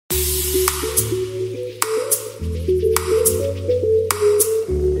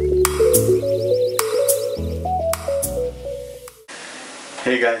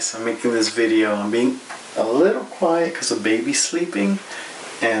guys, I'm making this video. I'm being a little quiet because the baby's sleeping,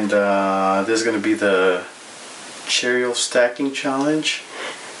 and this is going to be the Cheerio stacking challenge.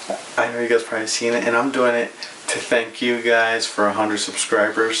 I know you guys probably seen it, and I'm doing it to thank you guys for 100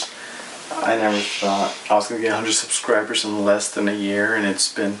 subscribers. I never thought I was going to get 100 subscribers in less than a year, and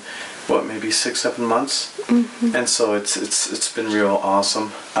it's been, what, maybe 6-7 months? And so it's been real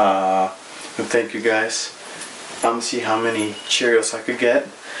awesome. And thank you guys. I'm gonna see how many Cheerios I could get.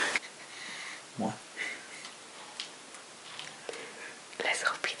 One. Let's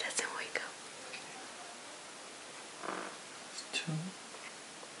hope he doesn't wake up. 2,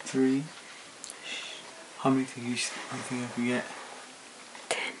 3. How many think you think I could get?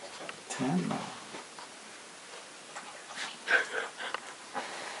 10. 10? No.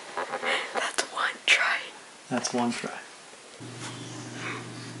 That's one try. That's one try.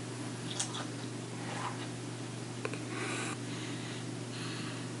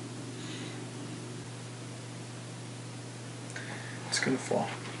 It's gonna fall.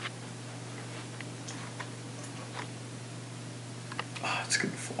 Oh, it's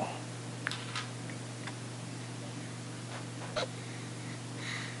gonna fall.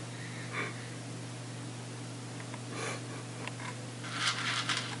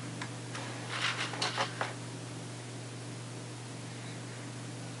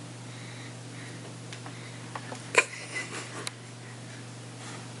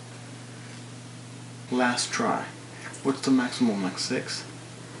 Last try. What's the maximum, like 6?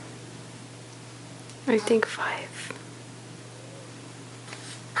 I think 5.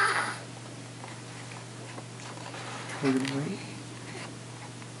 We're gonna wait.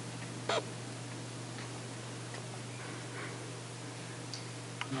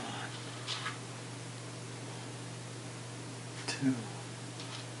 One, 2.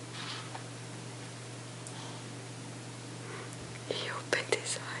 He opened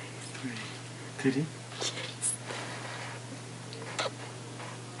his eyes. 3. Did he? Yes.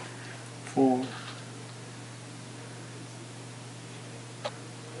 4.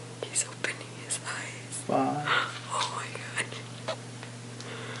 He's opening his eyes. 5. Oh my god.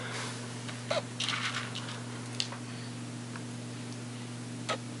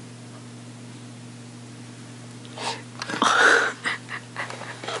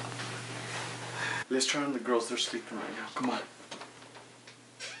 Let's try on the girls. They're sleeping right now. Come on.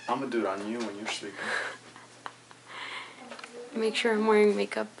 I'm gonna do it on you when you're sleeping. Make sure I'm wearing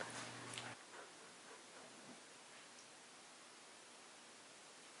makeup.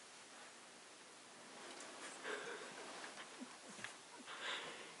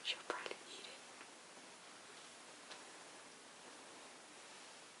 She'll probably eat it.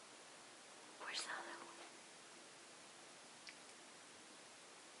 Where's the other one?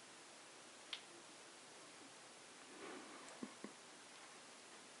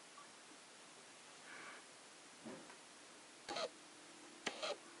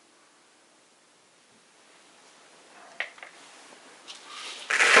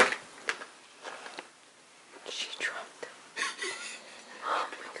 She dropped them. Oh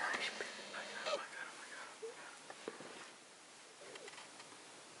my gosh.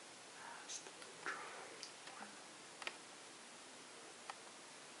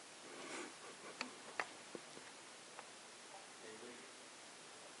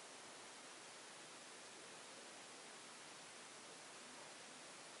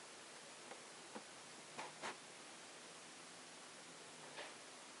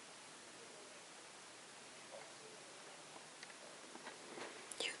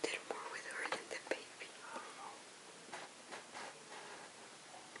 You did more with her than the baby.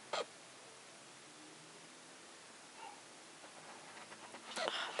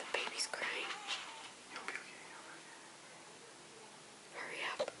 Oh, the baby's crying. Hurry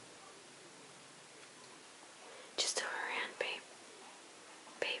up. Just do her hand, babe.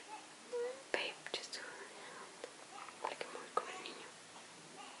 Babe. Babe, just do her hand. Para que mueva como el niño.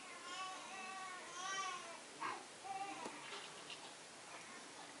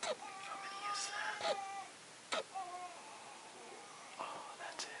 How many is that? Oh,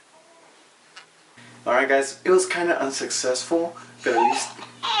 that's it. Alright guys, it was kind of unsuccessful, but at least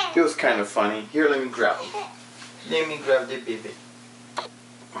it was kind of funny. Here, let me grab them. Let me grab the baby.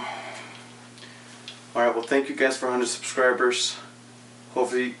 Alright, well thank you guys for 100 subscribers.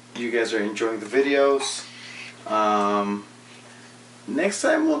 Hopefully you guys are enjoying the videos. Next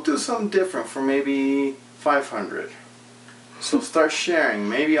time we'll do something different for maybe 500. So start sharing.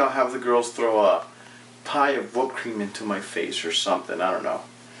 Maybe I'll have the girls throw a pie of whipped cream into my face or something. I don't know.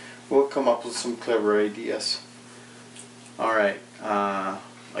 We'll come up with some clever ideas. Alright.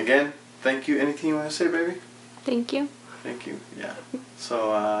 Again, thank you. Anything you want to say, baby? Thank you. Thank you. Yeah.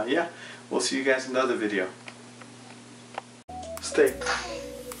 So yeah, we'll see you guys in the other video. Stay.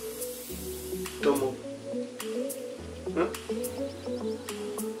 Don't move. Huh?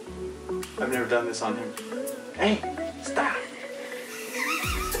 I've never done this on him. Hey, stop.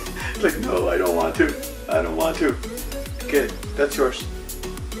 Like, no, I don't want to. I don't want to. Get it. That's yours.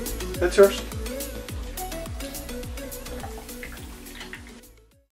 That's yours.